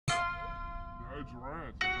It's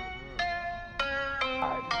red.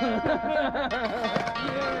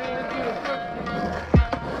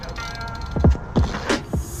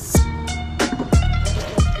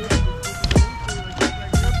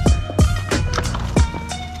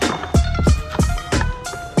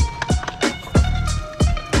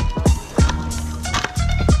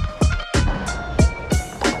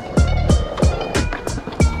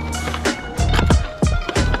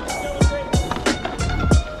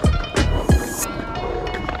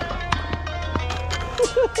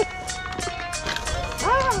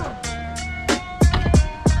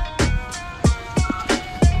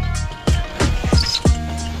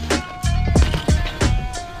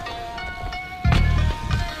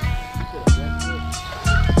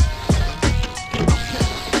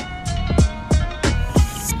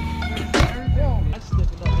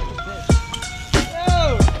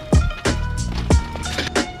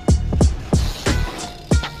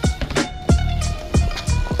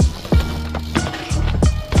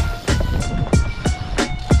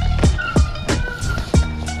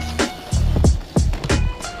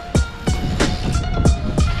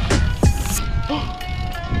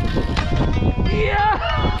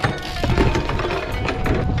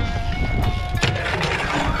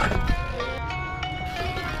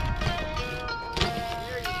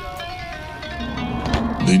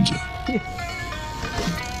 Ninja.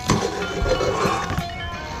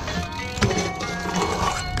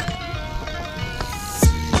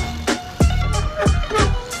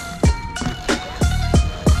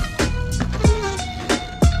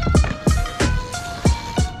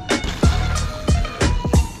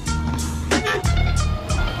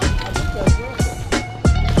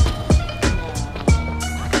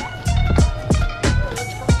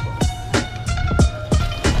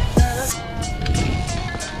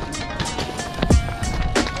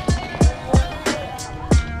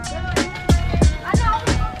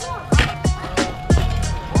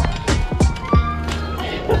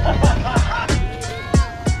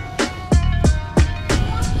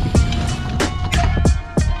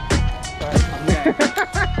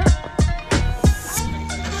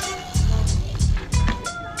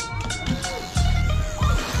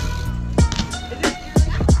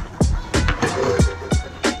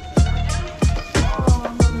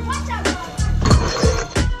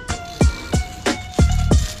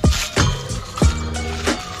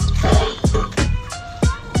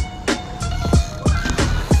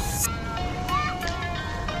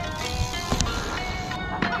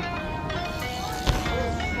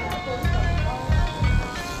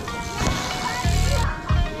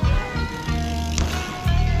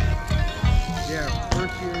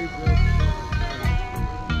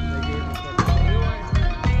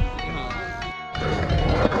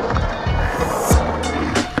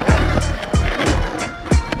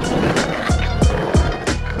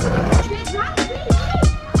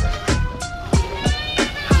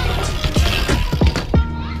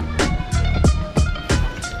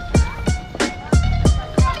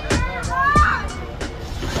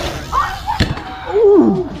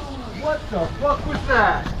 What the fuck was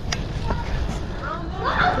that?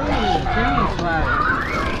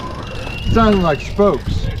 Sounded like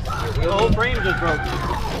spokes. The whole frame just broke.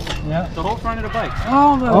 Yeah. The whole front of the bike.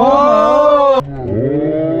 Oh no! Oh!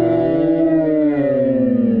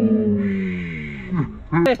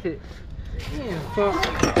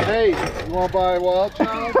 Hey, you want to buy a wild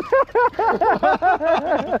child?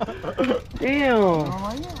 Damn.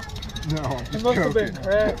 No, It must have been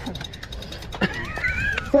cracked.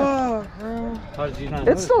 How did you not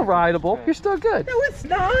It's still rideable. You're still good. No, it's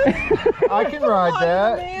not. I can ride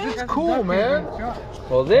that. It's cool, man.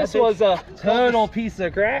 Well, this was a total piece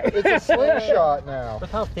of crap. It's a slingshot now.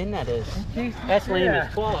 Look how thin that is. That's lame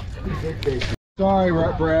as fuck. Sorry,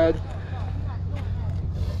 Brad.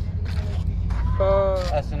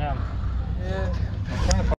 S&M. Yeah.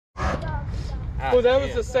 Well, that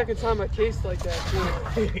was the second time I cased like that,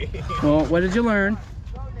 too. Well, what did you learn?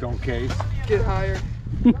 Don't case. Get higher.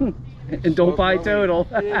 And don't buy total.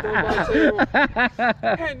 Yeah, don't buy total.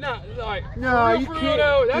 Hey, like, No, you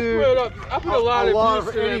can't. That threw it up. I put a lot of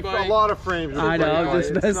boost in that bike. A lot of frames. I know, I'm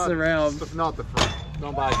just messing around. It's not the frame.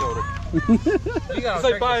 Don't buy total. It's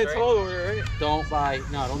like buying total, right? Don't buy.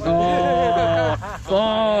 No, don't buy.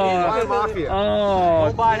 Buy Mafia. Oh,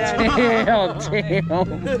 don't buy that.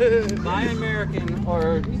 Damn. Buy American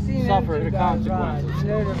or suffer the consequences.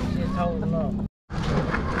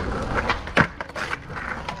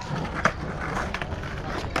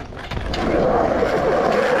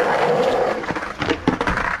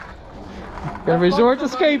 Gonna resort to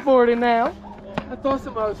skateboarding now. I thought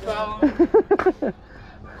somebody was following.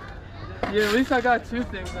 Yeah, at least I got two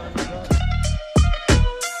things on the